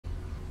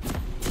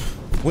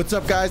What's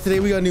up, guys? Today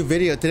we got a new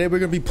video. Today we're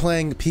gonna be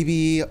playing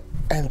PvE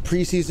and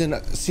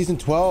preseason season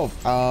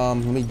 12. Let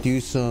me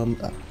do some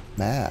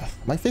math.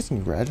 Am I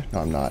facing red? No,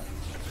 I'm not.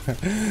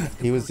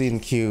 He was in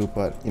Q,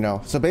 but you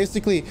know. So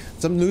basically,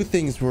 some new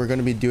things we're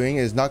gonna be doing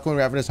is not going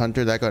Ravenous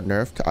Hunter. That got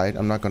nerfed.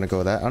 I'm not gonna go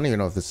with that. I don't even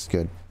know if this is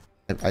good.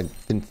 I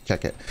didn't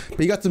check it,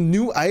 but you got some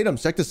new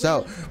items. Check this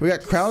out. We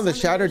got Crown of the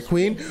Shattered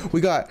Queen. We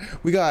got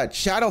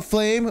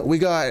Shadowflame. We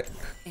got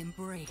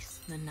Embrace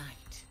the Night.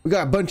 We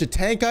got a bunch of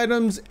tank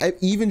items,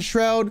 even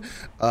shroud,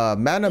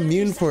 mana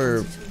immune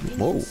for,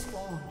 whoa,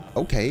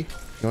 okay,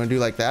 you want to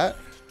do like that?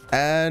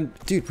 And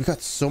dude, we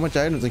got so much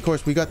items. Of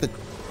course, we got the,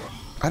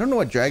 I don't know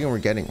what dragon we're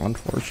getting,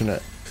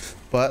 unfortunate,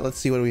 but let's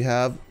see what we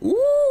have.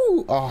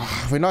 Ooh,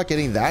 oh, we're not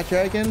getting that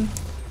dragon.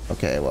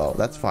 Okay, well,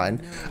 that's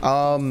fine.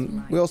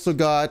 We also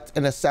got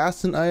an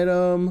assassin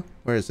item.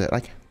 Where is it?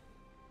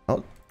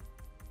 Oh,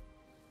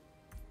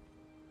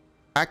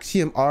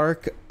 Axiom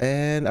Arc,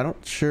 and I'm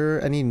not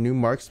sure any new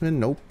marksman.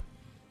 Nope.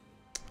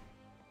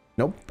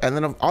 And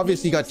then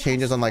obviously you got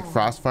changes on like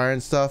Frostfire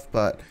and stuff,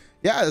 but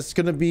yeah, it's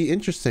gonna be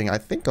interesting. I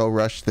think I'll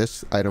rush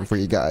this item for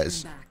you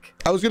guys.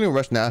 I was gonna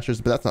rush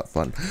Nashers, but that's not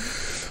fun.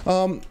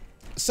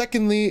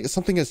 Secondly,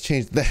 something has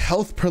changed. The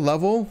health per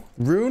level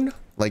rune,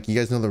 like you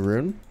guys know the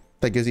rune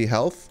that gives you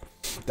health,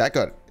 that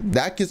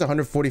gives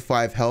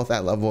 145 health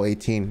at level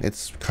 18.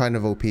 It's kind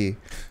of OP.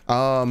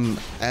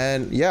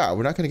 And yeah,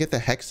 we're not gonna get the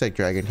Hextech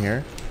dragon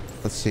here.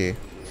 Let's see,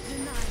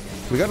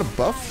 we got a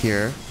buff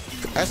here,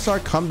 SR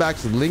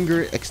comebacks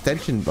linger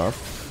extension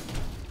buff.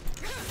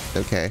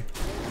 Okay,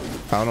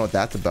 I don't know what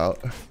that's about.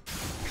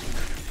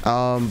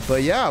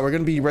 But yeah, we're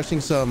gonna be rushing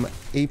some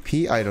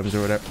AP items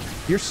or whatever.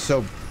 You're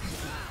so,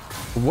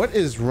 what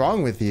is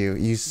wrong with you,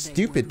 you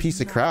stupid piece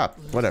of crap?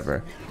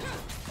 Whatever.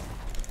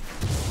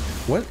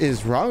 What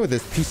is wrong with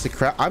this piece of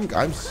crap?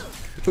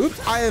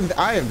 Oops, I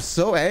am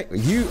so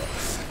angry.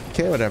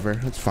 Okay, whatever,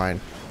 it's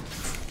fine.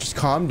 Just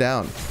calm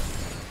down.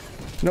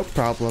 No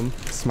problem.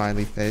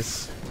 Smiley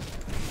face.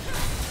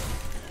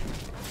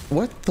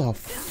 What the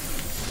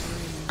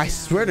I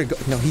swear to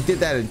God, no, he did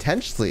that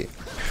intentionally.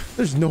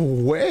 There's no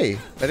way.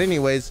 But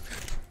anyways,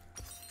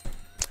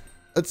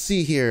 let's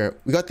see here.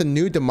 We got the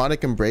new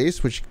demonic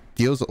embrace, which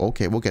deals,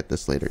 okay, we'll get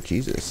this later.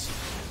 Jesus.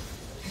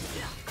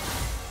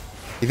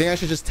 You think I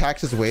should just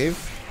tax his wave?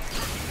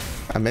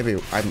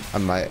 Maybe I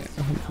might.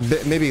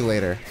 Maybe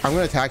later. I'm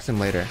gonna tax him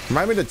later.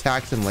 Remind me to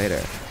tax him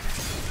later.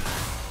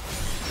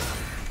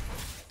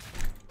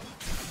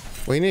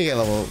 We need to get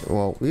level,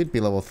 well, we'd be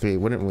level 3,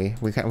 wouldn't we?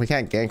 We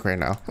can't gank right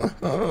now.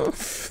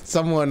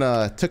 Someone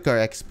took our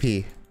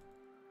XP.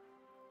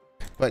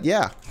 But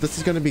yeah, this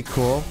is gonna be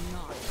cool.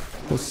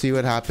 We'll see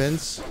what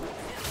happens.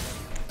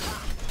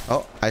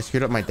 Oh, I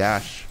screwed up my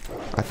dash.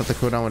 I thought the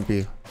cooldown would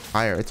be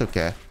higher. It's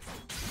okay.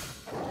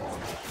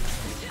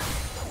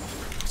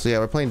 So yeah,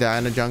 we're playing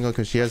Diana jungle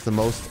because she has the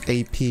most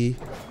AP in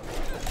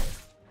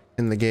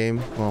the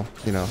game. Well,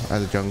 you know,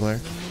 as a jungler.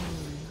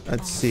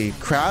 Let's see.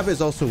 Crab is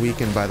also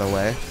weakened, by the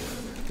way.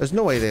 There's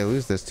no way they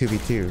lose this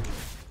 2v2.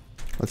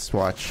 Let's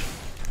watch.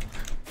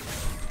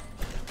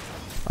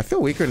 I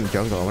feel weaker in the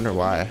jungle. I wonder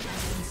why.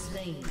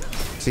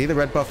 See, the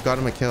red buff got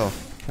him a kill,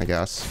 I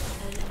guess.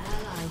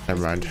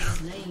 Never mind.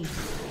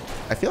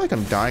 I feel like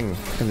I'm dying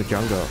in the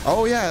jungle.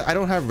 Oh yeah, I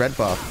don't have red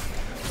buff.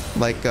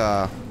 Like,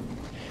 to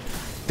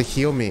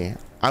heal me.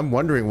 I'm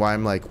wondering why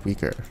I'm like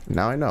weaker.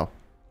 Now I know.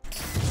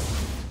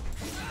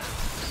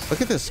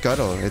 Look at this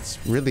scuttle. It's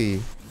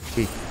really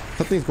weak.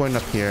 Something's going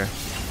up here.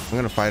 I'm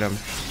gonna fight him.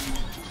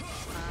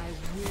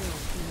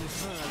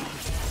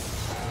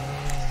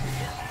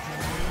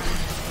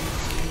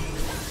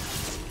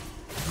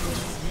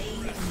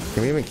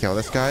 Can we even kill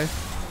this guy?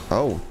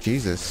 Oh,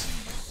 Jesus.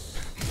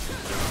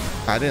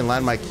 I didn't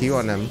land my Q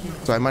on him,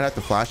 so I might have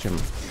to flash him.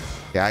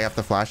 Yeah, I have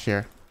to flash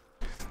here.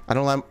 I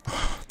don't land.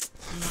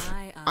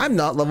 I'm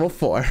not level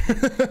 4.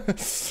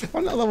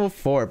 I'm not level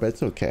 4, but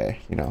it's okay.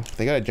 You know,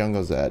 they got a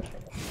jungle Zed.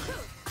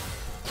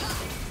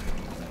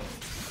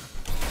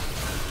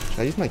 Should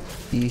I use my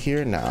E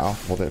here? No,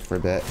 hold it for a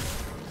bit.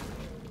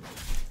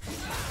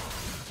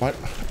 What?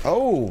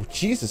 Oh,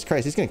 Jesus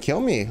Christ, he's gonna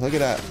kill me. Look at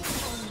that.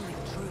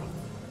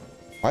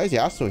 Why is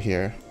Yasuo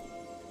here?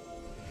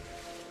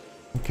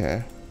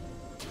 Okay.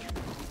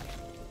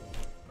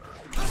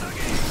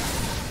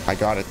 I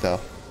got it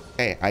though.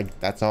 Hey,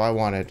 that's all I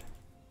wanted.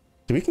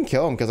 We can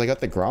kill him because I got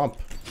the Gromp.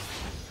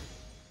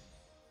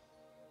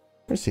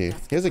 Where's he?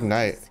 He has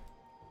Ignite.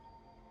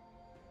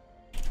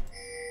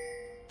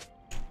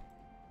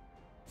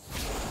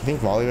 I think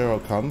Volibear will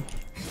come.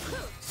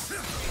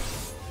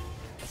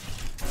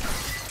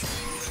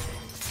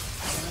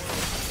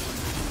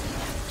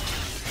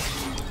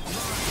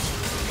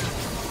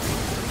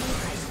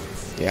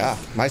 Yeah,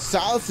 my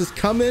Solace is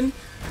coming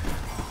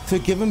to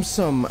give him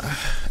some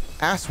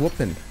ass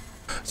whooping.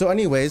 So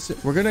anyways,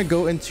 we're gonna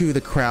go into the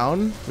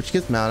crown, which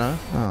gives mana.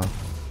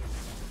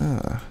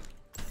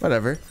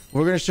 Whatever.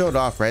 We're gonna show it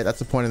off, right? That's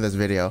the point of this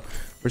video.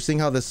 We're seeing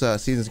how this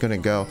season's gonna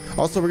go.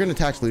 Also, we're gonna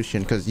tax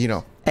Lucian because, you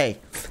know, hey,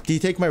 do you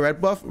take my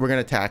red buff? We're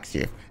gonna tax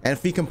you. And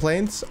if he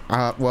complains,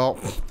 well,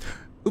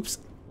 oops,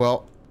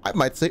 well, I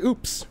might say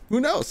oops. Who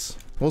knows?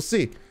 We'll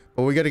see.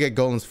 But we gotta get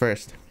golems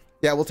first.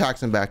 Yeah, we'll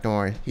tax him back. Don't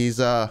worry. He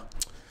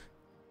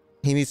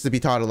needs to be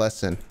taught a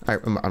lesson.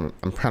 I'm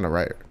kind of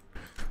right.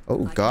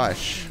 Oh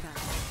gosh.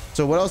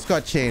 So what else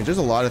got changed? There's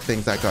a lot of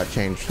things that got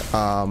changed.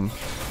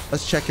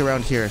 Let's check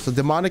around here. So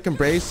demonic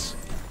embrace.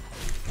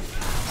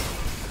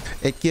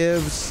 It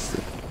gives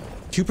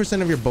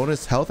 2% of your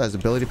bonus health as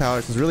ability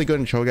power. So it's really good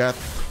in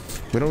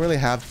Cho'Gath. We don't really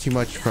have too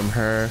much from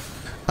her.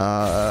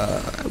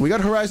 We got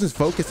Horizon's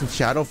Focus and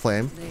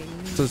Shadowflame.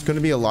 So there's going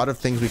to be a lot of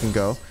things we can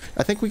go.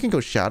 I think we can go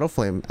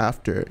Shadowflame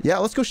after. Yeah,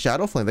 let's go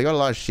Shadowflame. They got a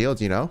lot of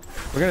shields, you know.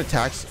 We're going to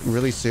tax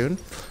really soon.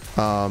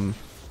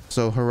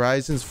 So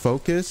Horizon's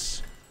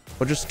Focus.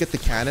 We'll just get the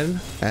cannon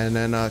and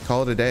then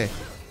call it a day.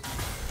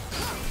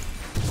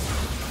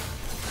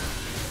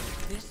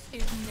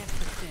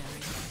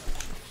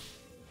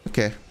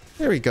 Okay,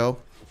 there we go.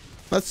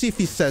 Let's see if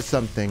he says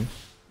something.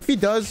 If he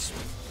does...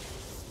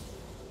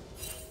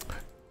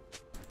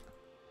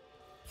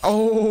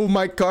 Oh,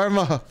 my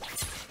karma.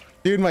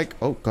 Dude, my...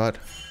 Oh, God.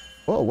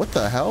 Whoa, what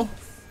the hell?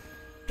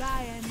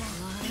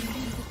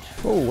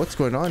 Oh, what's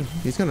going on?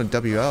 He's gonna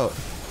W out.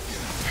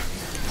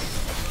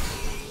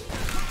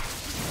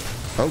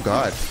 Oh,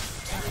 God.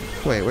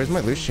 Wait, where's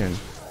my Lucian?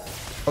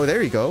 Oh,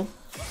 there you go.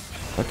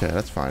 Okay,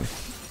 that's fine.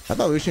 I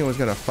thought Lucian was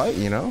gonna fight,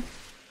 you know?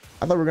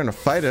 I thought we were gonna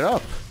fight it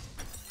up.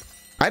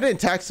 I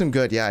didn't tax him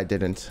good. Yeah, I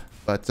didn't.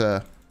 But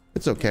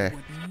it's okay.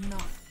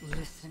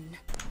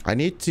 I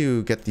need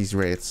to get these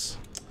wraiths.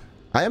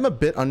 I am a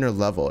bit under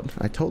leveled.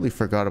 I totally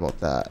forgot about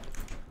that.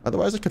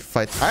 Otherwise I could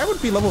fight. I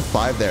would be level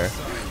 5 there.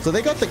 So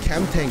they got the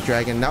chem tank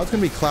dragon. Now it's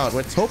gonna be Cloud.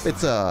 Let's hope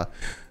it's the...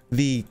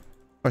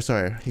 Oh,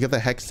 sorry. You got the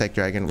hex tank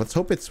dragon. Let's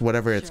hope it's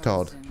whatever it's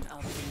called.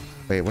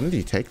 Wait, when did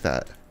you take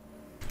that?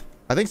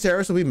 I think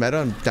Saris will be meta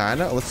on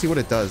Diana. Let's see what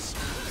it does.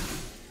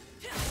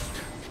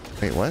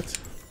 Wait, what?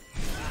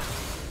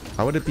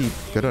 How would it be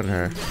good on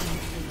her?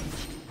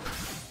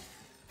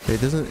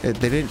 It doesn't...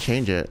 they didn't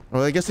change it.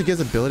 Well, I guess it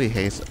gives ability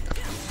haste.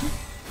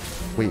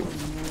 Wait,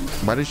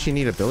 why does she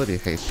need ability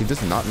haste? She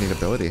does not need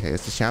ability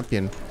haste. The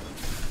champion...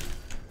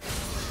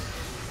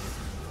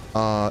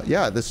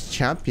 yeah, this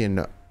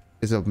champion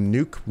is a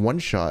nuke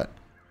one-shot.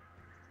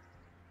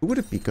 Who would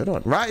it be good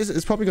on? Rise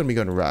is probably going to be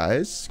good on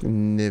Rise.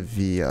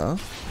 Nivea.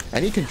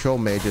 Any control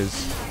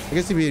mages. I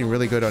guess he'd be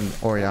really good on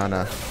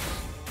Orianna.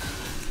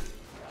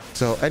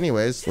 So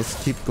anyways,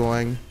 let's keep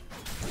going.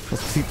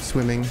 Let's keep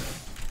swimming.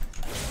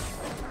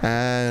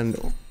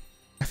 And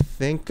I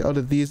think out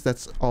of these,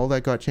 that's all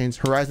that got changed.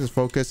 Horizon's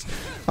Focus.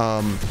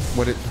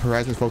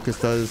 Horizon's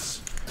Focus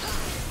does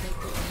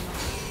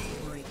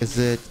is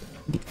it...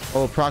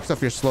 Oh, it procs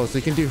off your slow. So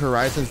you can do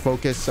Horizon's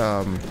Focus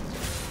or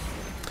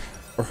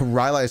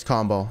Rylai's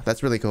combo.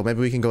 That's really cool.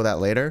 Maybe we can go that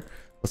later.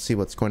 Let's see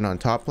what's going on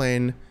top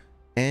lane.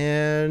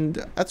 And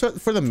that's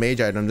what for the mage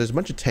item. There's a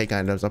bunch of take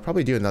items. I'll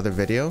probably do another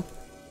video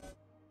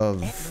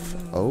of...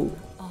 Oh.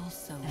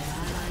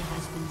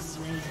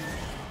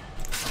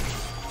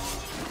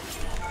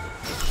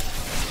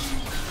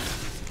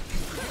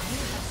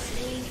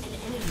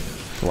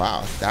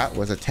 Wow, that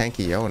was a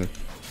tanky Yone.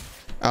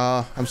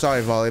 I'm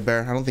sorry, Volley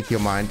Bear. I don't think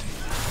you'll mind.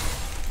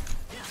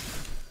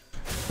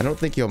 I don't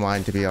think you'll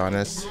mind, to be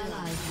honest.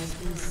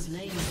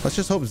 Let's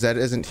just hope Zed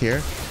isn't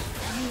here.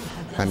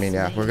 I mean,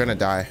 yeah, we're gonna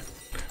die.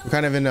 We're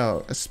kind of in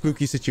a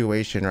spooky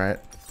situation, right?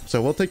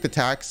 So we'll take the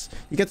tax.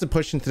 He gets a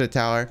push into the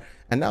tower.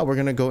 And now we're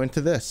gonna go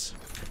into this.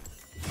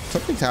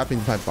 Something's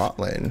happening to my bot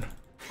lane.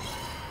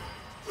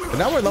 But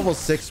now we're level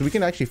 6. So we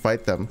can actually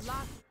fight them.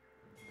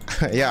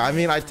 Yeah, I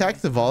mean, I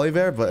taxed the Volley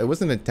Bear, but it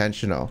wasn't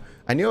intentional.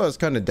 I knew I was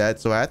kind of dead,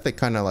 so I had to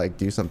kind of like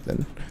do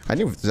something. I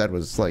knew Zed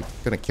was like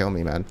gonna kill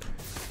me, man.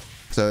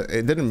 So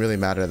it didn't really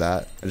matter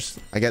that.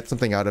 I get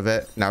something out of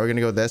it. Now we're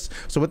gonna go this.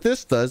 So what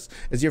this does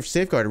is you have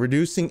Safeguard,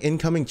 reducing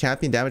incoming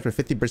champion damage by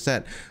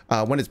 50%.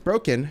 When it's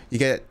broken, you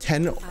get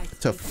 10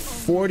 to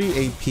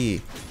 40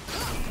 AP.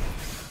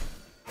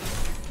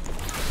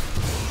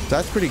 So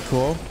that's pretty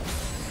cool.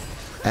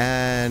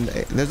 And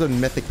there's a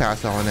mythic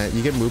pass on it.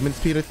 You get movement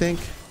speed, I think.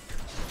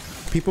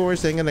 People were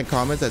saying in the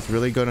comments that's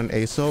really good on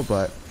ASO,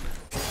 but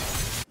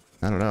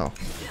I don't know.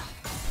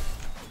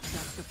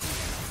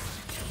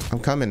 I'm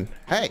coming.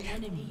 Hey.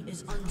 Enemy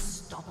is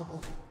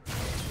unstoppable.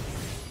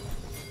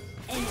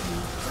 Enemy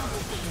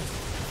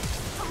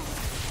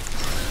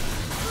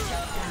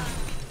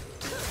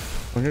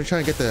I'm gonna try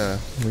and get the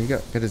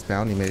get his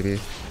bounty maybe.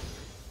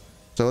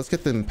 So let's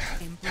get them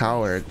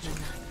powered.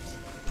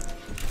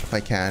 If I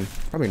can.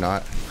 Probably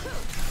not.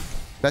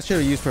 That should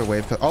be used for a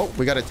wave. Oh,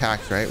 we got a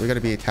tax, right? We gotta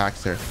be a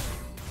taxer.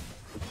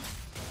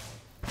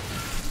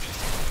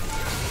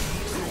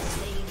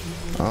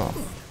 Oh.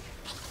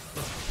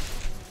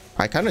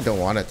 I kind of don't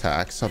want to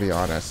tax, I'll be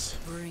honest.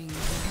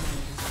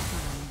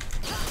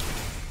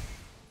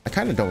 I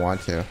kind of don't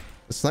want to.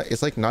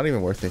 It's like not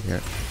even worth it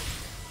here.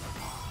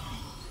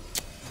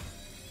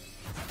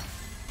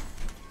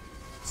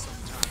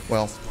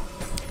 Well,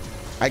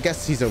 I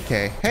guess he's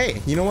okay.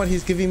 Hey, you know what?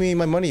 He's giving me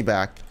my money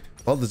back.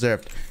 Well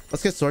deserved.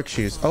 Let's get Sork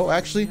Shoes. Oh,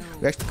 actually,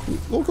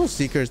 we'll go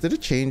Seekers. Did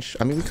it change?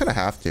 I mean, we kind of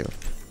have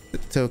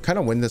to kind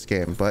of win this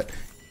game, but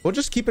We'll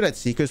just keep it at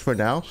Seekers for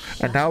now.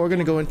 And now we're going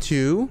to go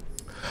into...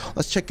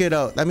 Let's check it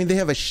out. I mean, they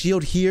have a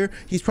shield here.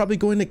 He's probably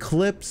going to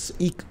Eclipse.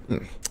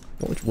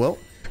 Well,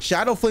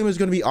 Shadowflame is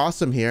going to be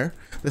awesome here.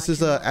 This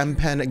is a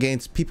M-Pen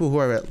against people who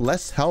are at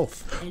less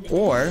health.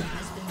 Or...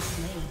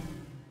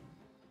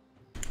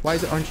 Why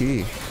is it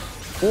RNG?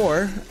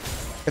 Or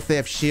if they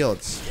have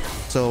shields.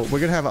 So we're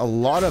going to have a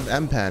lot of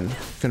M-Pen.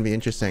 It's going to be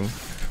interesting.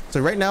 So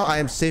right now I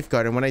am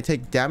safeguard, and when I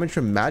take damage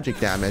from magic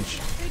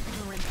damage,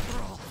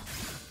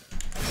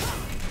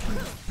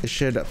 it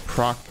should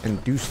proc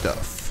and do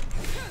stuff.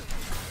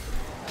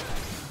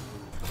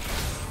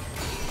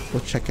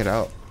 We'll check it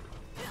out.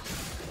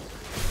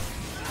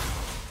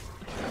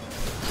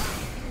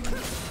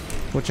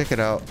 We'll check it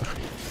out.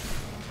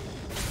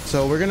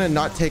 So we're gonna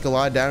not take a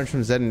lot of damage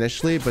from Zed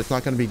initially, but it's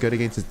not gonna be good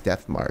against his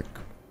death mark.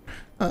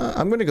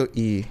 I'm gonna go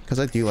E because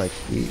I do like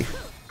E.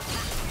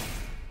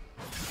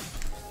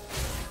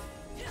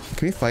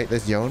 Can we fight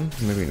this Yone?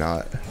 Maybe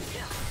not.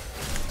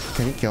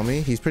 Can he kill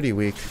me? He's pretty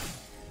weak.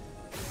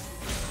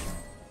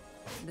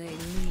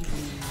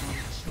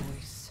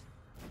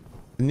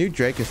 The new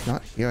Drake is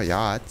not here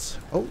yet.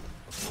 Oh.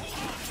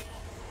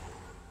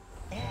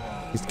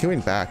 He's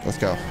queuing back. Let's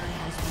go.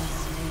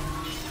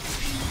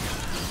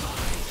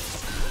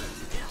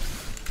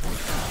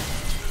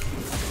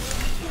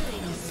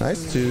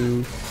 Nice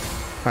too.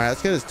 Alright,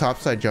 let's get his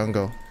topside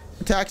jungle.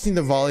 Taxing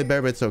the volley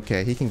bear, but it's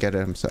okay. He can get it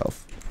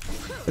himself.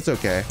 It's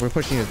okay. We're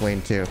pushing his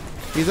lane too.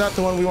 He's not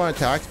the one we want to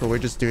tax, but we're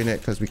just doing it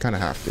because we kind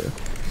of have to.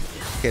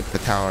 Get the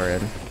tower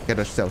in. Get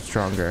ourselves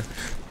stronger.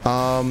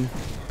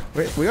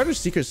 Wait, we got our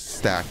Seekers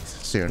stacked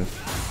soon.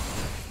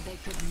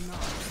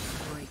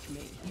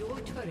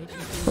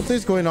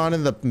 Something's going on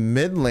in the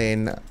mid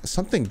lane.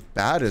 Something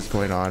bad is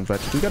going on,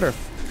 but we got our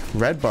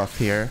red buff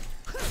here.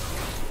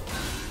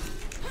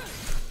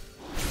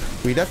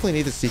 We definitely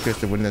need the Seekers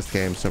to win this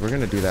game, so we're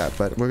going to do that.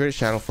 But we're going to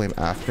Shadowflame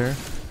after.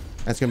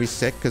 And it's going to be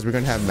sick because we're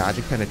going to have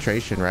magic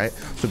penetration, right?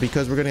 So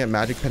because we're going to get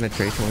magic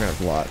penetration, we're going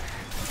to block.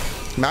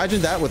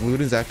 Imagine that with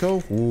Luden's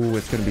Echo. Ooh,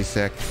 it's going to be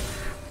sick.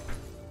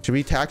 Should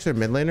we tax our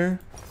mid laner?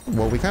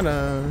 Well, we kind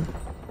of...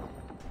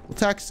 We'll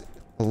tax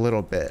a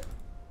little bit.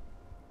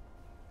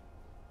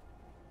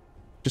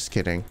 Just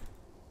kidding.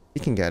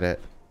 You can get it.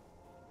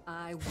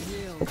 I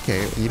will.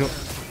 Okay, you don't...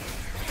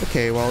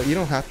 Okay, well, you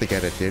don't have to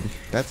get it, dude.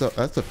 That's up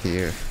to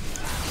you.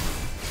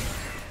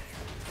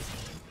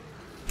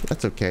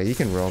 That's okay. You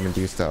can roam and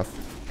do stuff.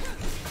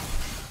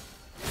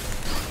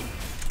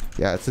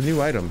 Yeah, it's a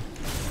new item.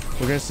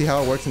 We're gonna see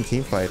how it works in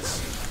team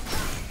fights.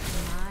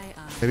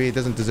 Maybe it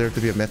doesn't deserve to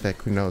be a mythic.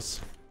 Who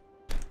knows?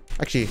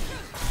 Actually,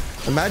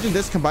 imagine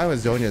this combined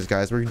with Zhonya's,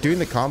 guys. We're doing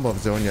the combo of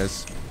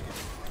Zhonya's.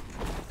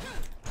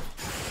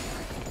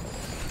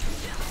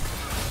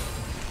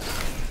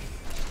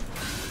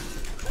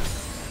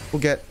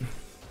 We'll get...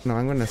 No,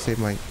 I'm gonna save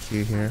my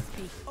Q here.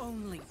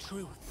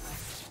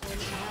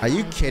 Are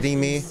you kidding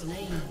me?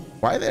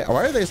 Why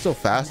are they so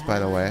fast, by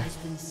the way?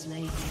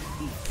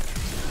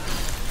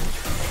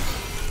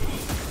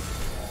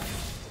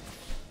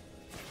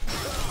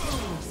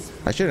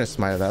 I shouldn't have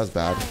smited. That was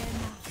bad.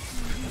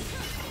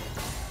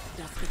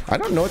 I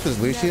don't know what this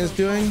Lucian is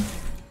doing,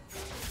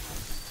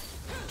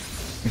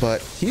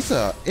 but he's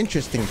a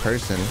interesting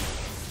person.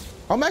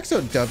 I'll max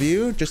out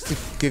W just to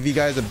give you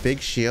guys a big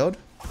shield.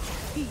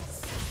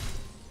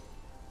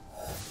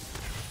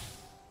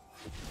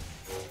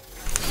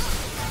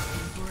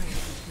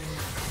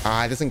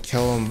 Ah, it doesn't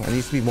kill him. It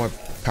needs to be more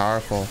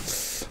powerful.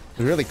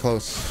 We're really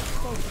close.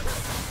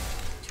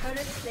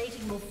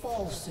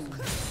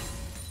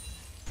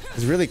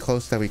 It's really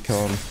close that we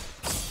kill him.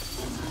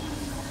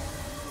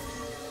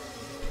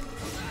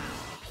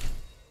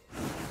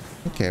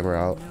 Okay, we're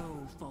out.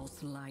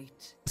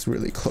 It's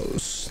really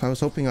close. I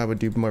was hoping I would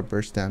do more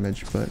burst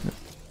damage, but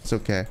it's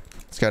okay.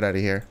 Let's get out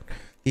of here.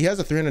 He has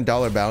a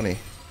 $300 bounty.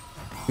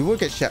 We will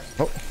get shot.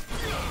 Oh.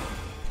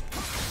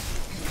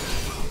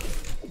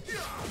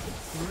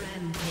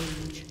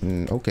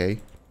 Okay.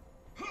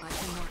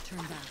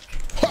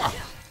 Ha!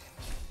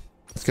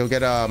 Let's go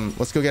get a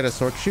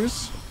Sork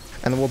Shoes,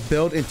 and then we'll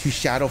build into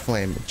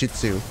Shadowflame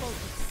Jutsu.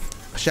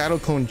 Shadow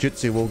Clone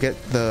Jutsu. We'll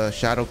get the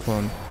Shadow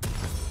Clone.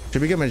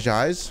 Should we get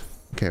Mage's?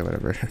 Okay,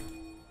 whatever.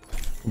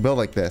 We'll build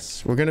like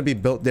this. We're gonna be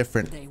built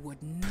different.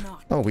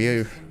 Oh,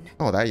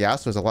 that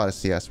Yasuo is a lot of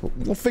CS.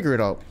 We'll figure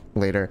it out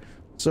later.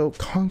 So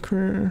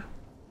Conqueror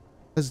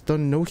has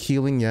done no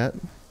healing yet.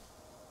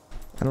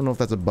 I don't know if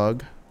that's a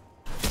bug.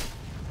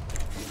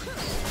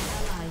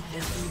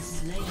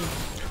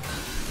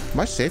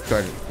 My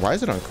safeguard, why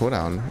is it on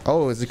cooldown?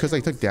 Oh, is it because I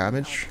took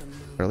damage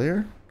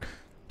earlier?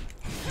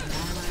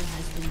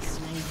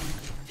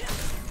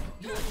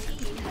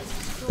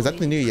 Is that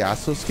the new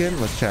Yasuo skin?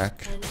 Let's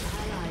check.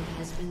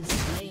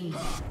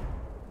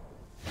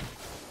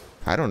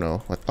 I don't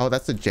know. What? Oh,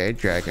 that's the Jade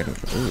Dragon.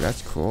 Ooh,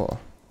 that's cool.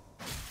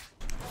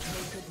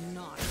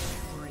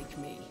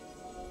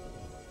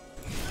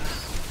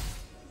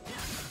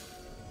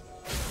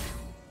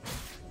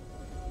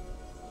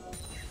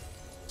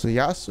 So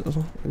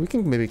Yasuo, we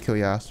can maybe kill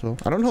Yasuo.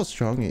 I don't know how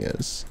strong he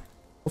is.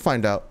 We'll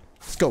find out.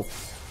 Let's go.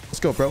 Let's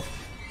go, bro.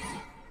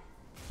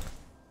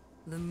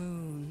 The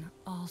moon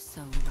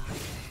also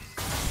rises.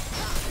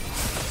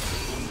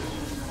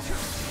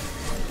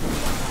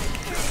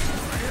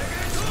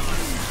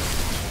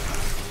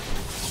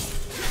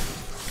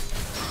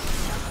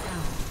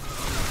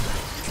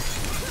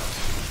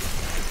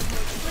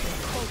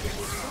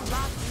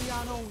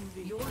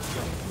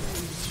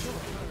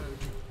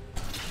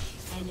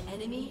 An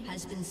enemy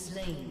has been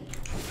slain.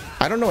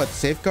 I don't know what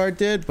Safeguard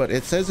did, but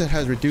it says it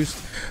has reduced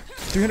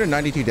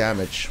 392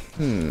 damage.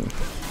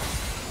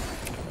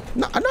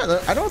 No,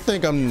 I don't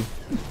think I'm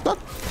not.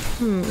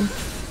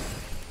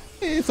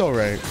 It's all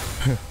right.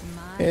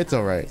 It's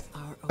all right.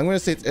 I'm gonna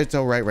say it's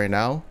all right right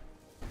now,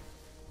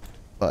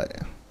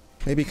 but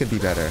maybe it could be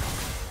better.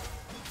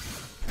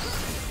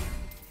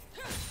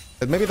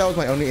 But maybe that was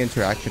my only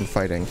interaction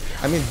fighting.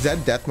 I mean, Zed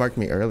deathmarked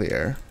me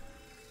earlier.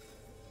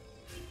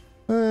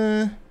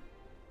 Well,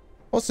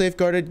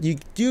 safeguarded. You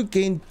do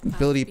gain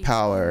ability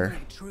power,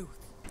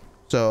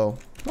 so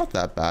not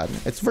that bad.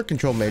 It's for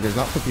control mages,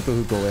 not for people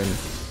who go in.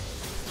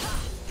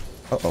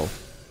 Uh-oh.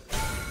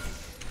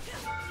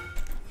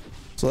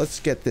 So let's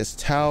get this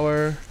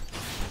tower.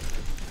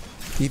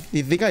 You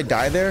think I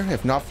die there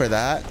if not for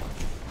that?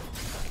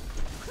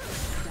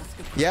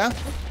 Yeah,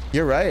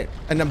 you're right.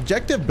 An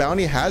objective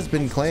bounty has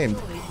been claimed.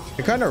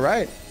 You're kind of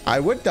right. I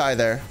would die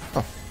there.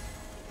 Oh.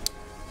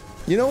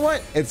 You know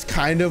what? It's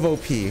kind of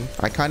OP.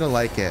 I kind of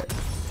like it.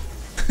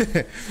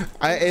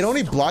 It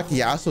only blocked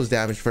Yasuo's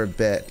damage for a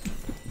bit,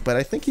 but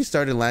I think he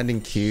started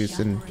landing Qs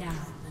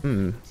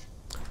and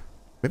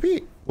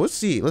maybe we'll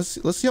see. Let's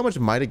see how much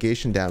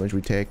mitigation damage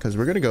we take, because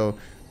we're gonna go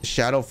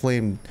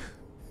Shadowflame,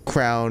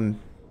 Crown,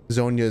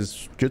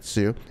 Zhonya's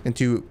Jutsu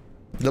into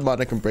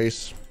Demonic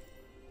Embrace.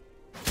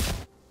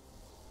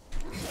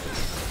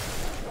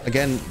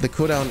 Again, the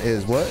cooldown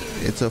is what?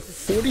 It's a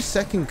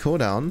 40-second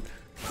cooldown.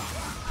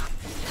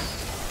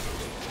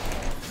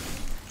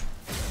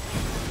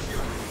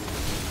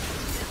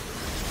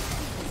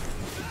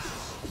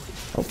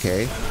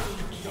 Okay.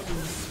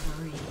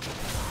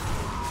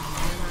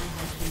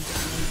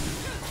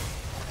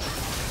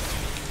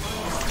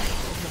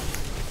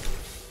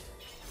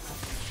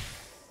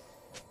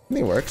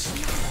 It works.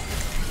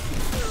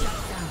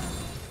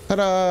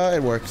 Ta-da!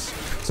 It works.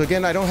 So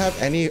again, I don't have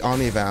any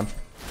Omnivamp.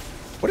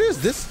 What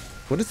is this?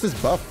 What is this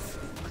buff?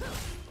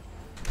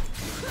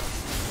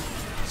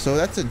 So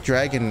that's a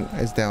dragon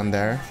is down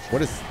there.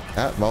 What is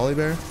that?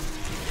 Volibear?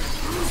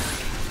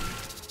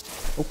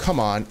 Oh, come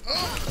on.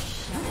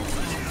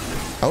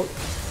 Oh,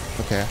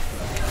 okay.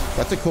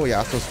 That's a cool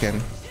Yasuo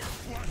skin.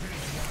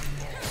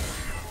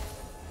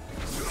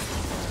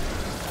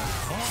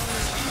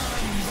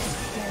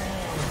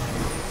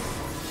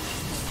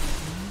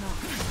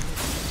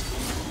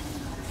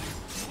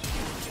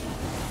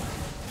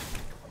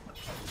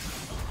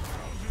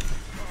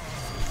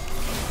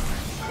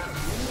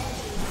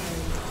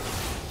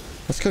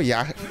 Let's go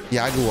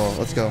Yaguo.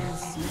 Let's go.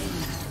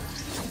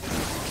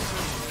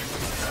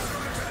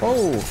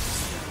 Oh.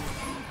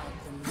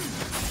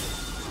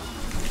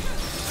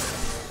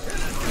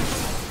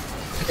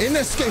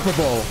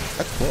 Inescapable.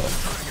 That's cool.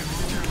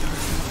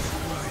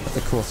 That's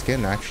a cool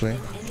skin, actually.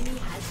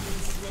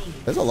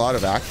 There's a lot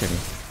of action.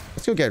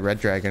 Let's go get Red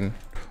Dragon.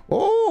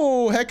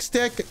 Oh,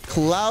 Hextech,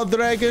 Cloud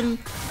Dragon.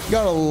 You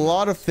got a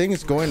lot of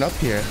things going up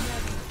here.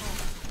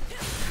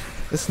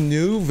 This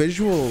new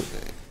visual.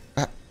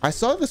 I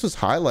saw this was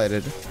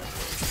highlighted.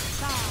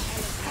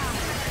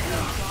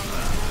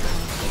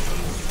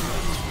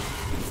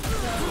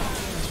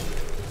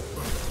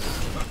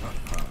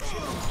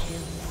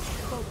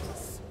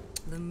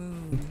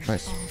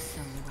 Nice.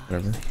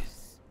 Whatever.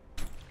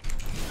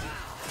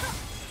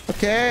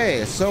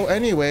 Okay, so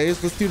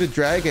anyways, let's do the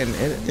dragon.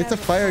 It's a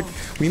fire.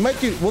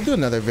 We'll do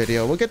another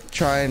video. We'll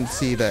try and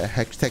see the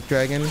Hextech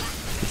dragon,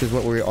 which is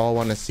what we all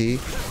want to see.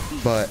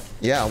 But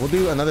yeah, we'll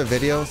do another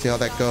video, see how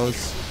that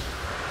goes.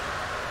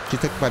 She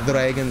took my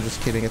dragon.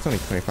 Just kidding. It's only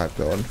 25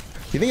 gold.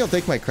 You think he'll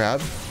take my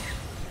crab?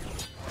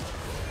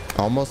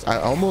 Almost. I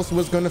almost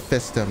was gonna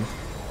fist him.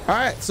 All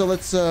right, so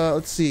let's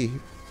see.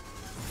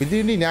 We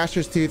do need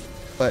Nashor's Tooth,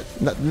 but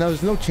no,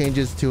 there's no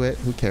changes to it.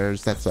 Who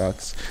cares? That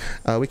sucks.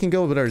 We can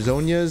go with our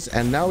Zhonyas,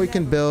 and now we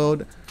can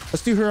build.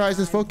 Let's do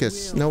Horizon's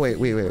Focus. No, wait.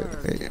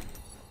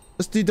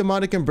 Let's do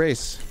Demonic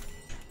Embrace.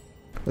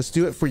 Let's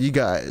do it for you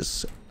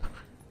guys.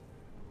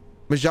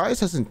 Majias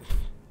hasn't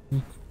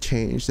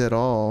changed at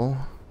all.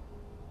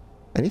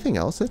 Anything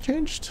else that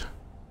changed?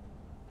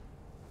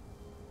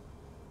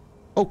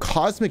 Oh,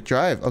 Cosmic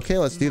Drive. Okay,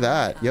 let's do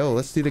that. Yo,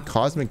 let's do the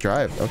Cosmic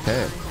Drive.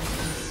 Okay.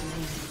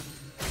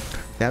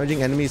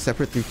 Damaging enemies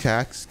separate through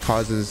attacks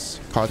causes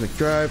Cosmic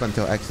Drive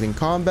until exiting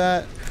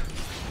combat.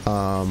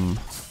 Oh.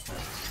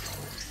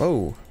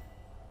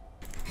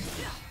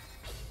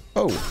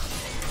 Oh.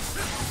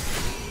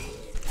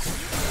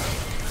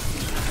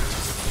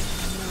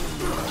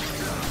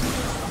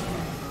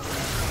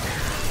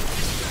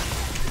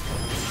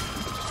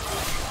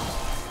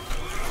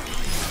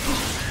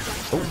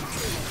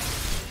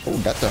 Oh,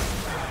 that's a...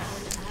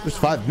 There's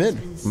 5 mid.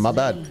 My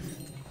bad.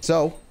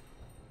 So,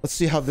 let's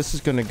see how this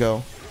is gonna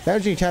go.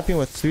 Damaging champion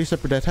with 3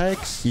 separate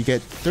attacks, you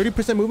get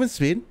 30% movement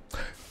speed.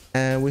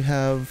 And we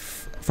have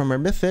from our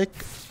mythic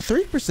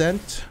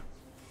 3%.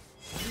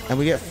 And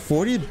we get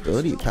 40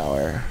 ability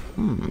power.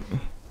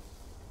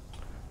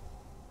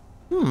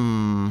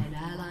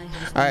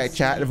 Alright,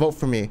 chat, vote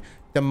for me.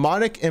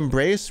 Demonic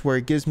Embrace, where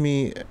it gives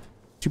me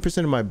 2%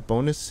 of my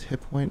bonus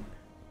hit point.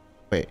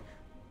 Wait.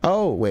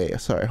 Oh, wait.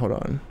 Sorry, hold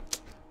on.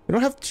 We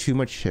don't have too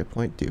much hit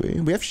point, do we?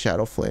 We have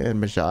Shadowflame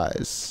and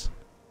Mage.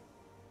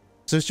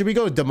 So should we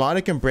go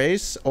Demonic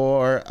Embrace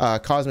or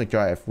Cosmic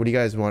Drive? What do you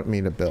guys want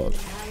me to build?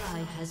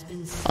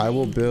 I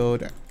will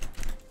build...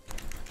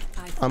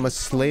 I'm a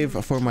slave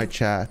for my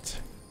chat.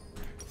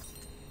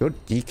 Build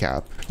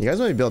Decap. You guys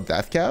want me to build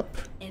Death Cap?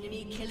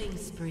 Enemy killing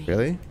spree.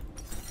 Really?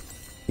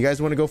 You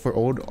guys want to go for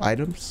old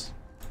items?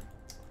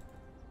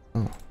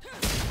 Oh.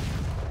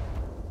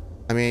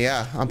 I mean,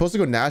 yeah. I'm supposed to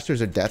go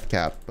Nashers or Death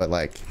Cap, but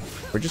like,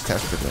 we're just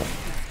testing them.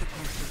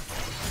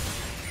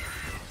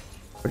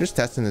 We're just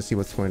testing to see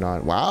what's going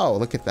on. Wow,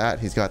 look at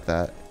that. He's got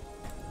that.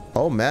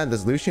 Oh man,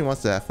 this Lucian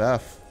wants to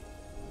FF.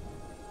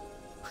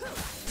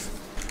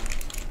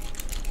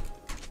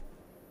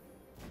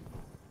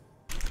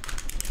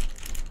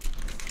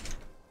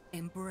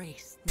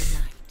 Embrace the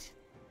night.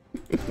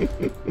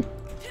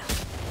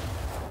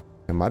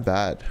 And my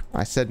bad.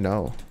 I said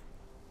no.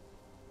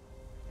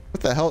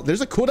 What the hell?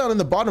 There's a cooldown in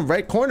the bottom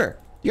right corner.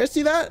 You guys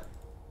see that?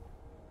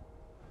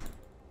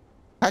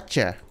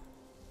 Gotcha.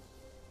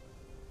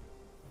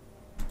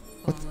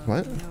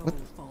 What?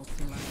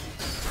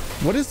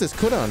 What is this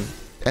cooldown?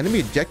 Enemy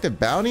objective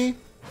bounty?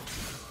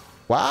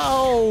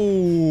 Wow.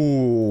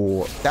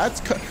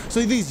 That's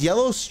so these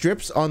yellow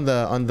strips on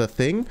the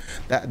thing,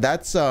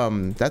 that's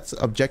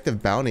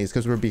objective bounties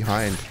because we're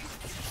behind.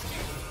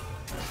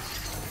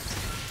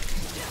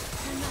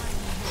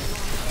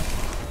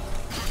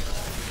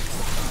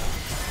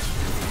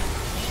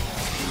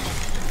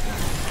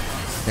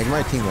 Maybe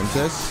my team wins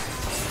this.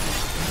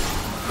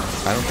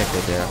 I don't think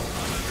they do.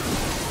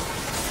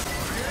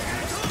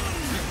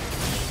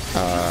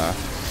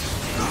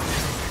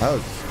 That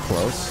was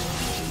close.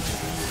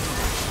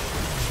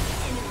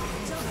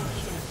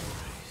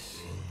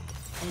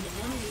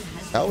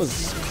 That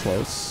was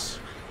close.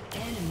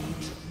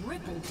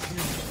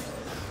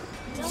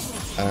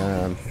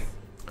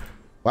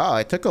 Wow,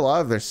 I took a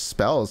lot of their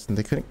spells and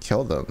they couldn't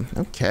kill them.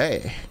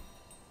 Okay.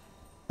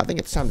 I think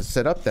it's time to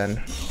sit up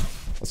then.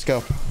 Let's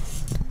go.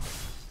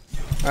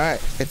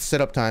 Alright, it's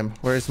sit up time.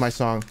 Where's my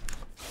song?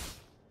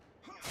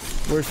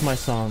 Where's my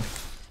song?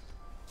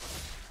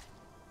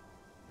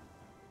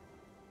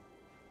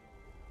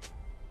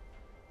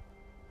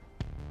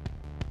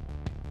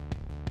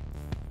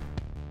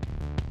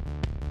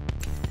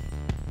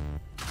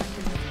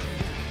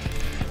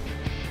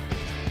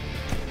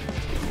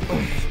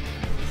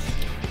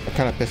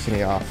 Kind of pissing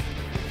me off.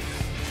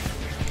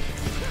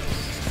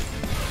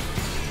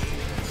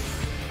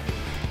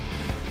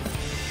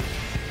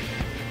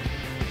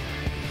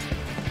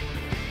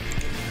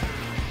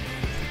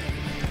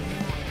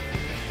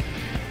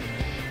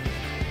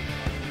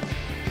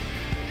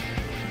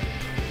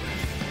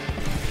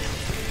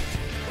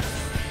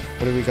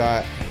 What do we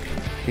got?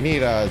 We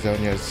need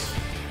Zonia's.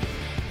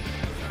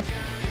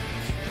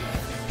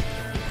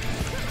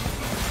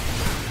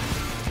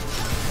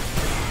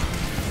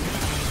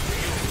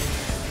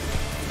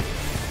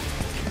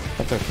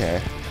 That's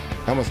okay.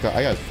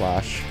 I got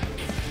flash.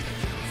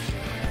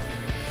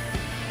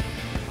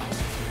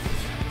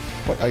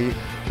 What are you?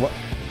 What?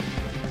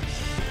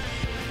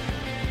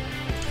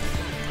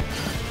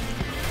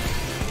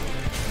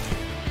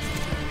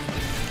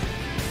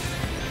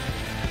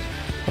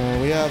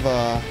 We have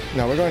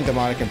no, we're going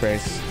Demonic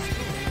Embrace.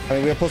 I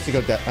mean, we're supposed to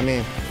go I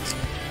mean,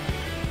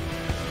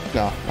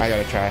 no, I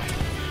gotta try.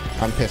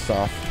 I'm pissed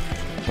off.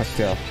 But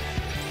still,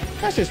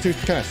 that's just too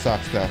kind of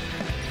sucks though.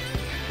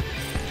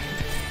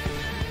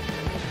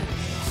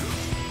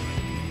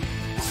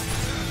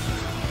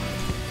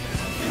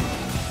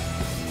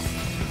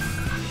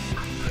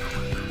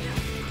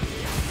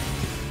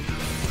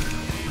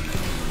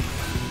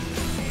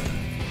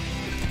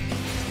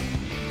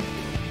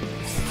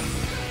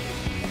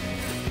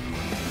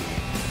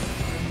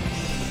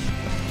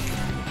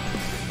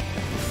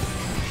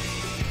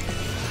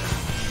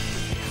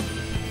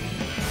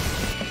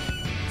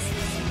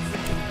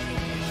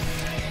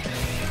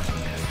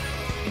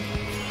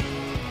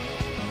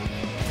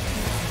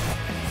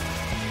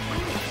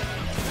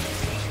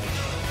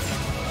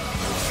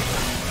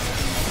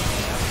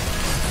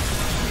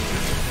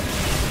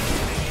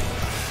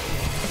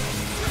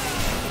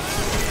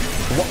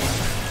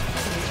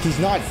 He's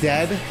not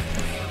dead?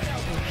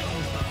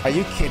 Are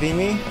you kidding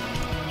me?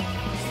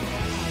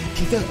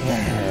 He does.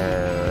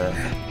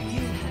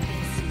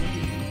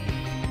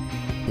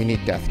 We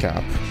need Death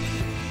Cap.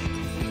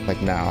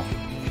 Like now.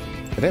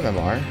 Do they have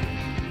MR?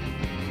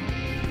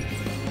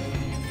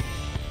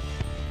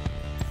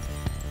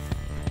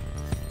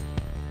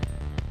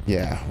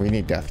 Yeah, we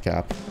need Death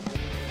Cap.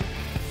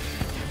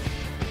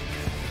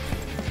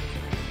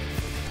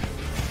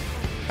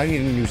 I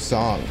need a new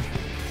song.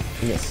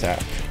 Give me a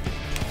sec.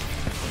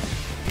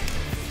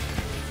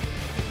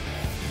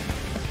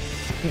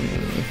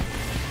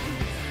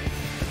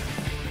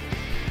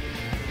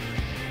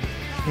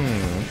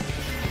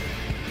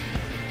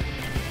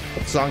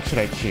 What song should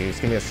I choose?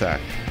 Give me a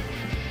sec.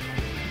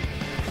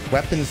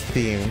 Weapons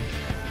theme.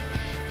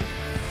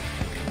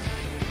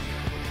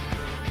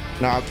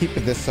 No, I'll keep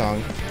it this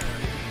song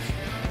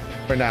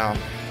for now.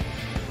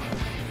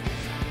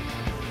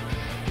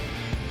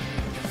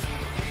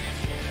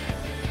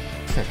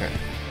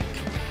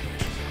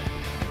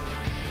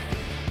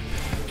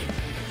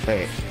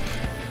 Wait,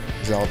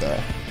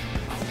 Zelda.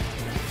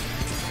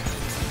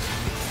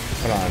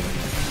 Hold on.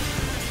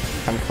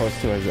 I'm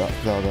close to a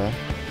Zelda.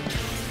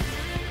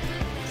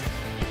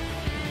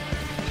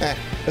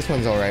 This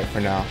one's alright for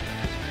now.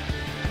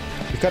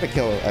 We've got to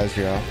kill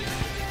Ezreal.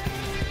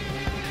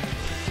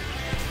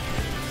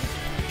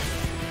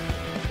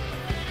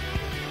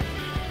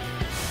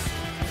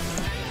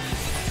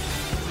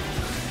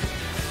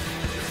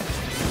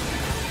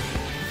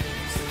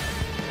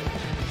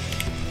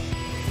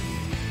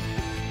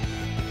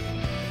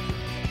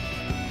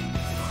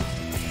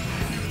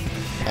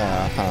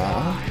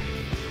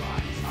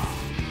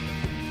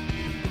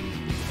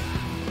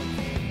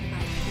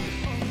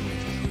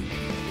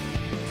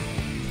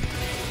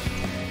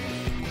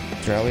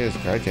 Australia's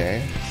Garjay.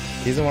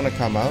 He doesn't want to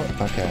come out?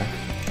 Okay.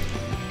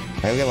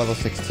 I'll get level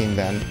 16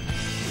 then.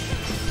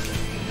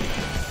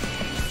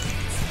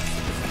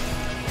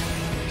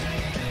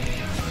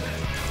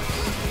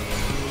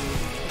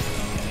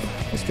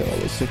 Let's get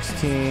level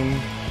 16.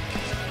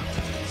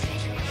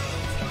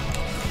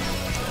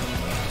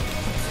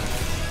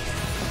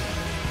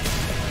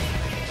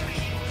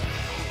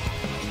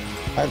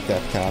 I have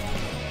death cap.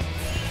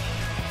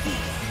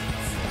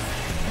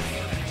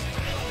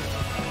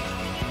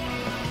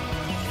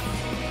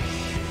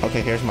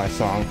 Okay, here's my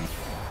song.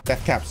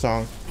 Death cap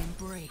song.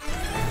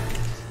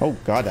 Oh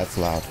god, that's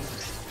loud.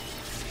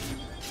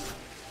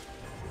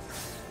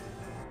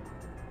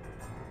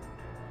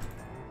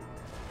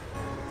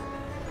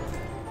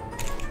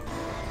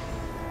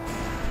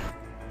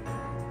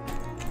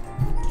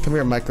 Come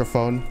here,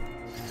 microphone.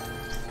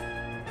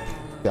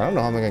 Yeah, I don't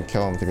know how I'm gonna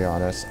kill him, to be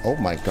honest. Oh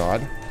my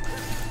god.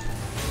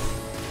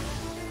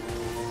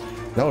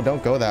 No,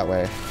 don't go that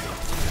way.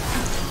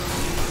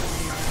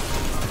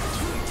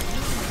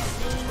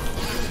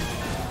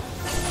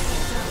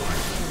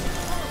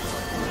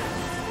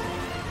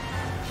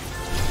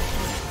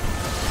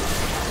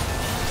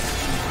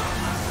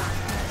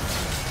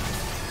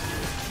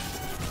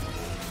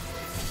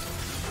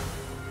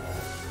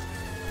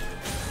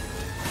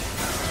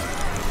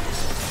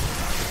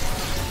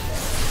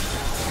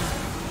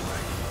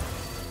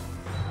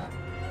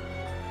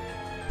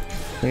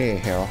 We need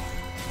heal.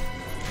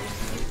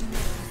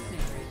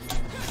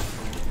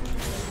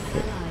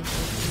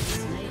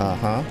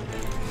 Uh-huh.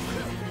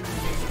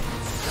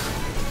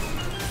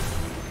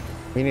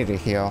 We need to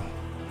heal.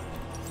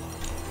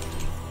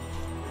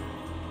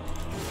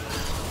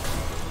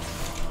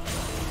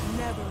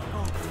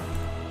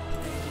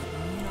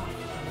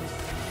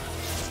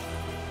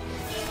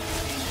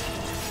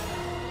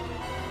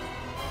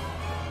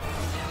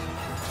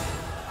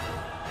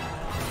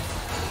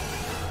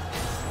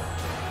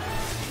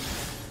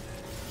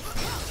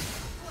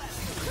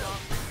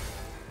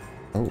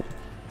 Oh.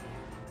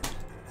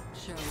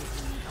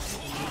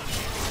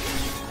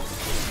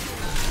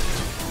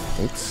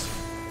 Oops.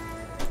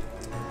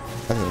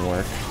 That didn't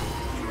work.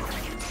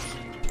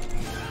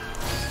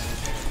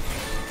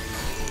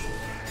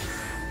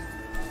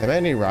 I bet I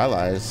need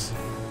Rylai's.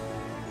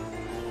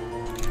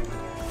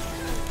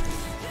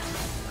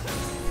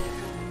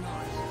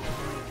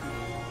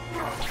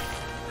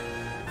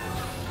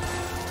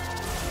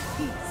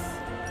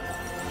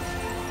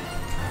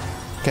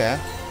 Okay.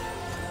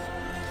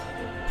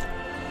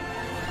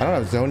 I don't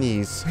have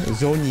zonies.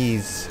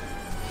 Zonies.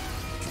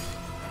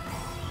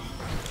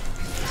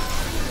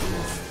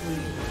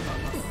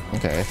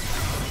 Okay.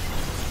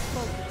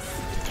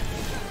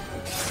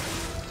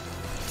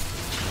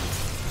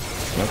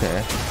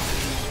 Okay.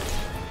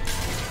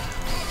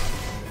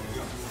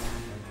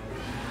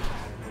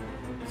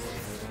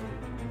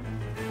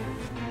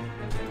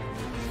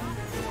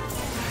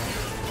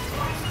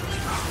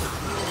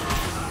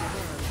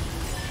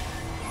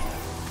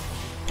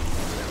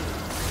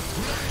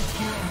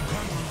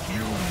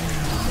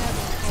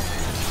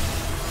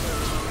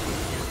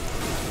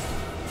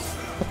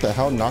 What the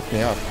hell knocked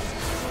me up?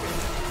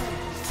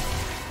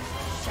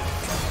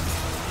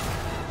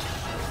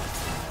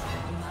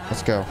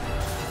 Let's go.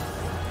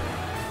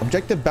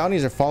 Objective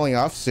bounties are falling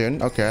off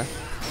soon. Okay.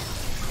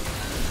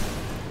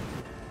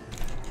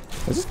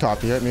 Is this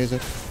copyright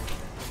music?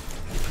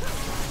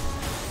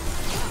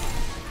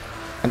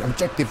 An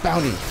objective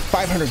bounty.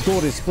 500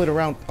 gold is split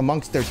around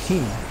amongst their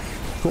team.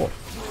 Cool.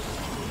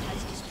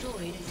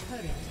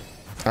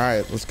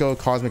 Alright, let's go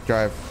Cosmic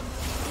Drive.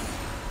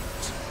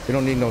 We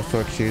don't need no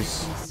Torque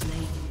shoes.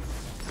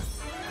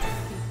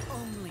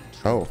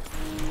 Oh.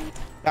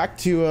 Back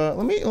to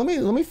let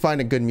me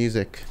find a good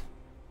music.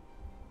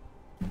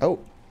 Oh.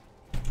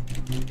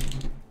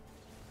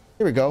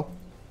 Here we go.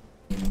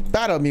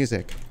 Battle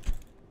music.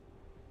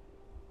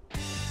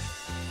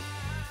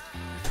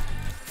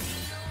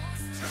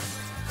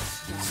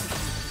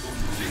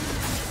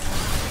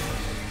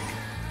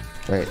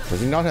 Wait,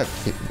 does he not have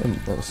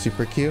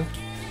super Q?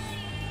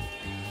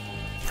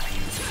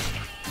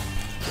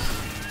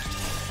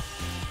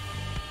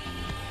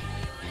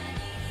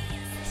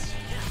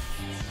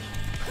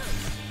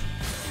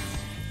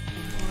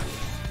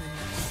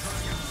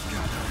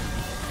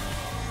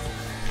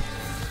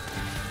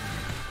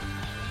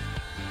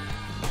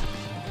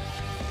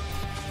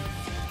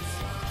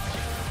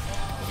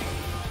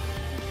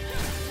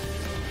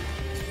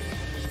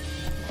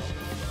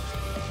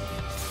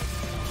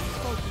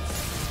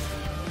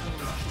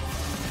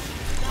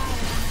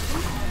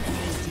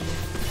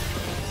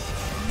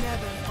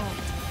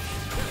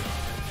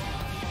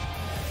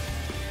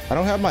 I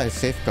don't have my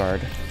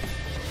safeguard.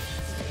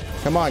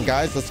 Come on,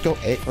 guys. Let's go.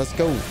 Let's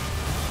go.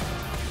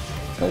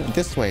 Oh,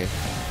 this way.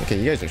 Okay,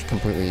 you guys are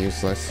completely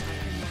useless.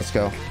 Let's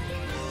go.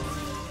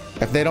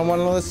 If they don't want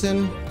to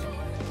listen...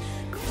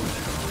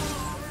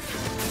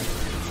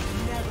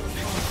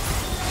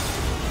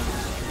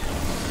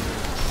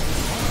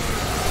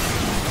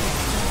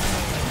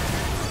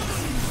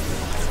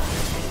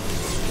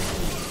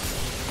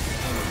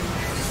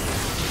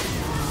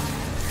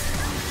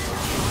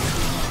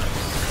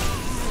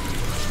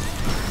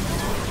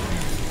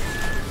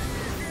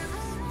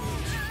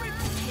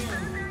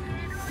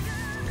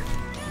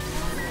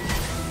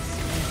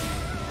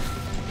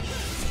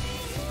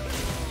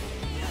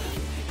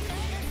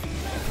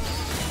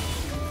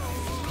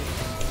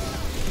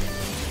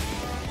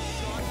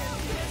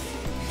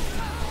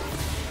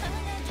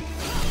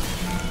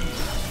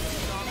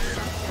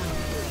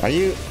 Are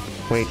you...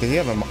 Wait, did he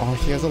have a... Oh,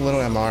 he has a little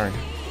MR.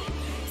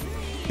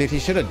 Dude, he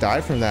should have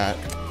died from that.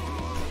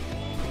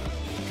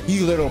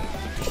 You little...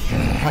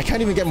 I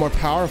can't even get more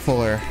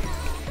powerfuler.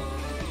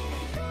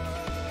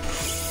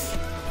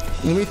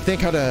 Let me think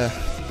how to...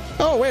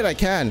 Oh, wait, I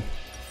can.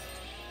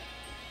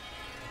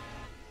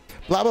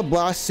 Blah, blah,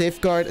 blah,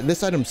 safeguard.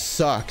 This item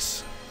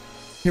sucks.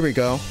 Here we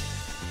go.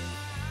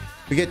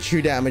 We get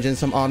true damage and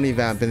some Omni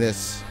Vamp in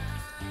this.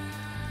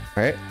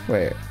 Alright,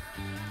 wait.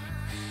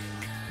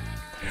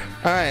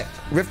 Alright,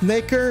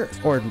 Riftmaker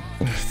or...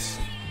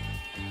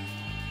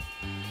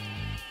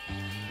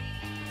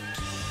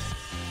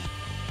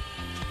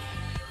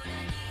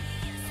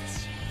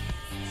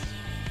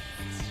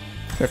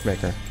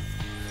 Riftmaker.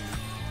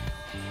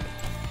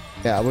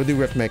 Yeah, we'll do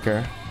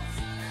Riftmaker.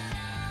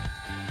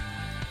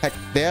 Heck,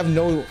 they have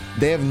no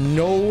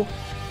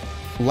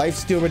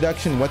lifesteal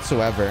reduction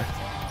whatsoever.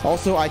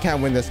 Also, I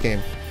can't win this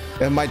game.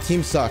 And my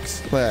team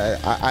sucks.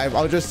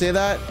 I'll just say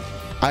that.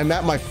 I'm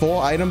at my full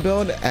item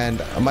build and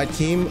my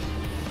team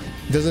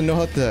doesn't know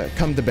how to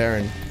come to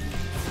Baron.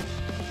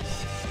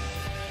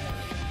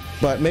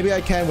 But maybe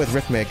I can with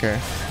Riftmaker.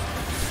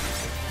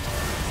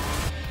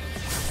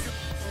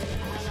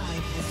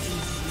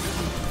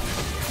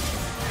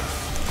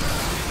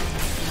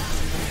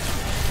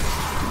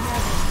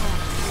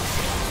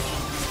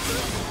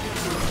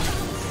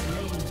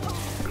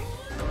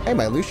 Hey,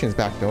 my Lucian's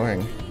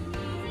backdooring.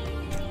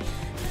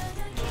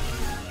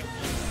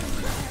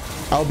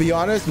 I'll be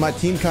honest, my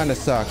team kind of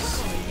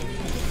sucks.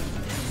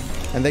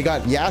 And they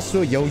got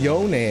Yasuo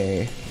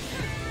Yoyone.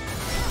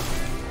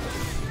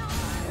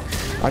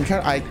 I'm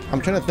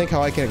trying to think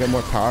how I can get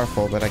more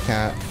powerful, but I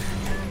can't.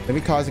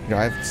 Maybe Cosmic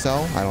Drive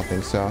Cell? I don't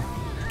think so.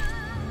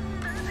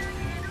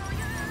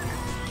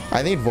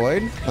 I need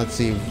Void. Let's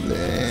see.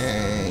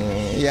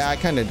 Yeah, I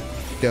kind of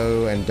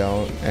do and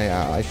don't.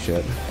 Yeah, I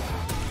should.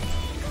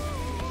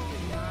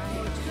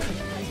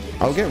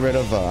 I'll get rid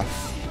of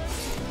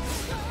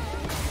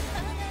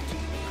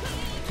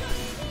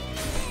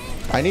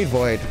I need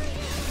Void.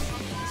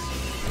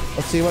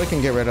 Let's see what I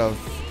can get rid of.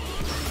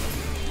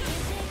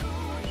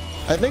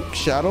 I think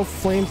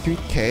Shadowflame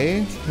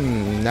 3k.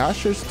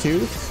 Nashor's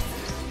Tooth.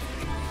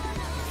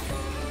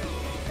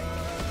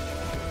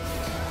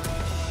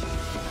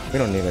 We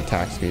don't need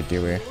attack speed,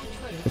 do we?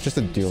 It's just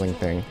a dueling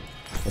thing.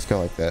 Let's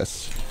go like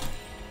this.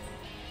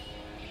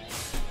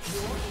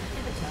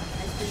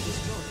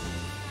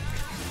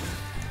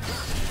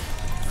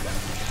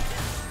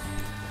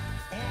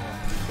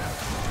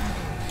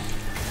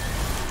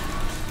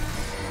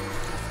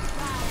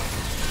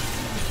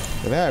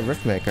 They have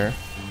Riftmaker.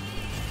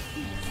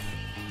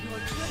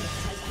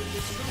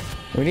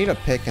 We need a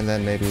pick and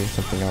then maybe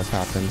something else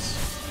happens.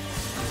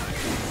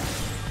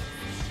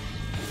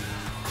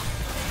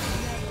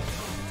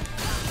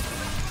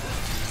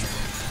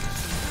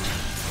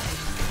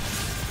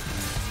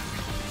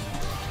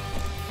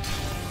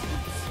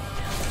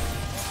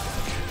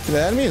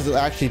 The enemy is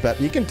actually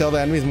better. You can tell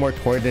the enemy is more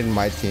coordinated than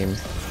my team.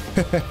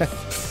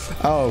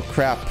 Oh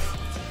crap.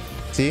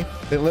 See?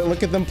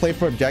 Look at them play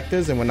for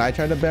objectives, and when I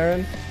try to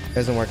Baron, it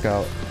doesn't work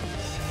out.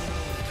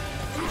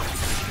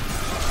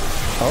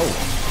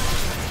 Oh.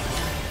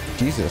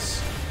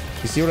 Jesus.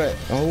 You see what I...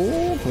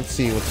 Oh, let's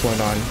see what's going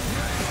on.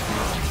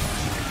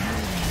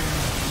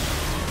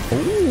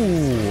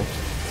 Ooh.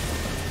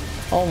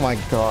 Oh my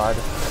god.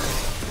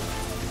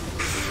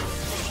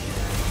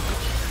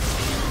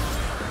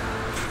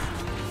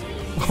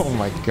 Oh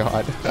my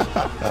god.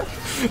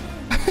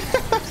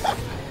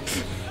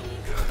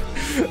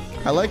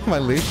 I like my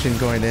Lucian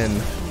going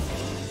in.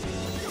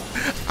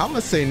 I'm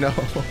gonna say no.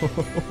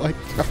 Oh my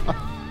god.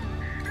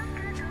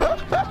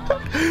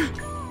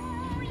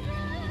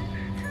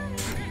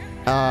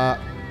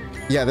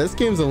 Yeah, this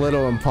game's a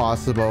little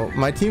impossible.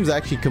 My team's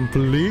actually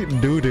complete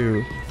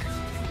doo-doo.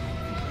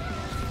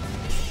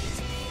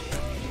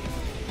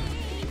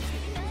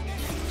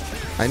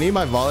 I need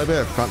my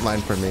volleyball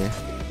frontline for me.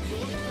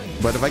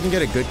 But if I can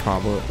get a good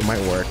combo, it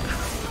might work.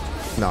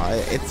 No,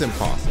 it's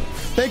impossible.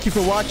 Thank you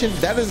for watching.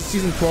 That is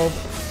season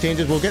 12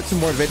 changes. We'll get some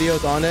more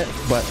videos on it,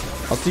 but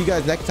I'll see you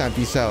guys next time.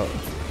 Peace out.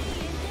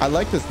 I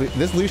like this.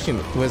 This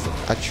Lucian was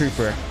a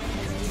trooper.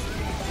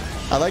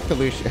 I like the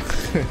Lucian.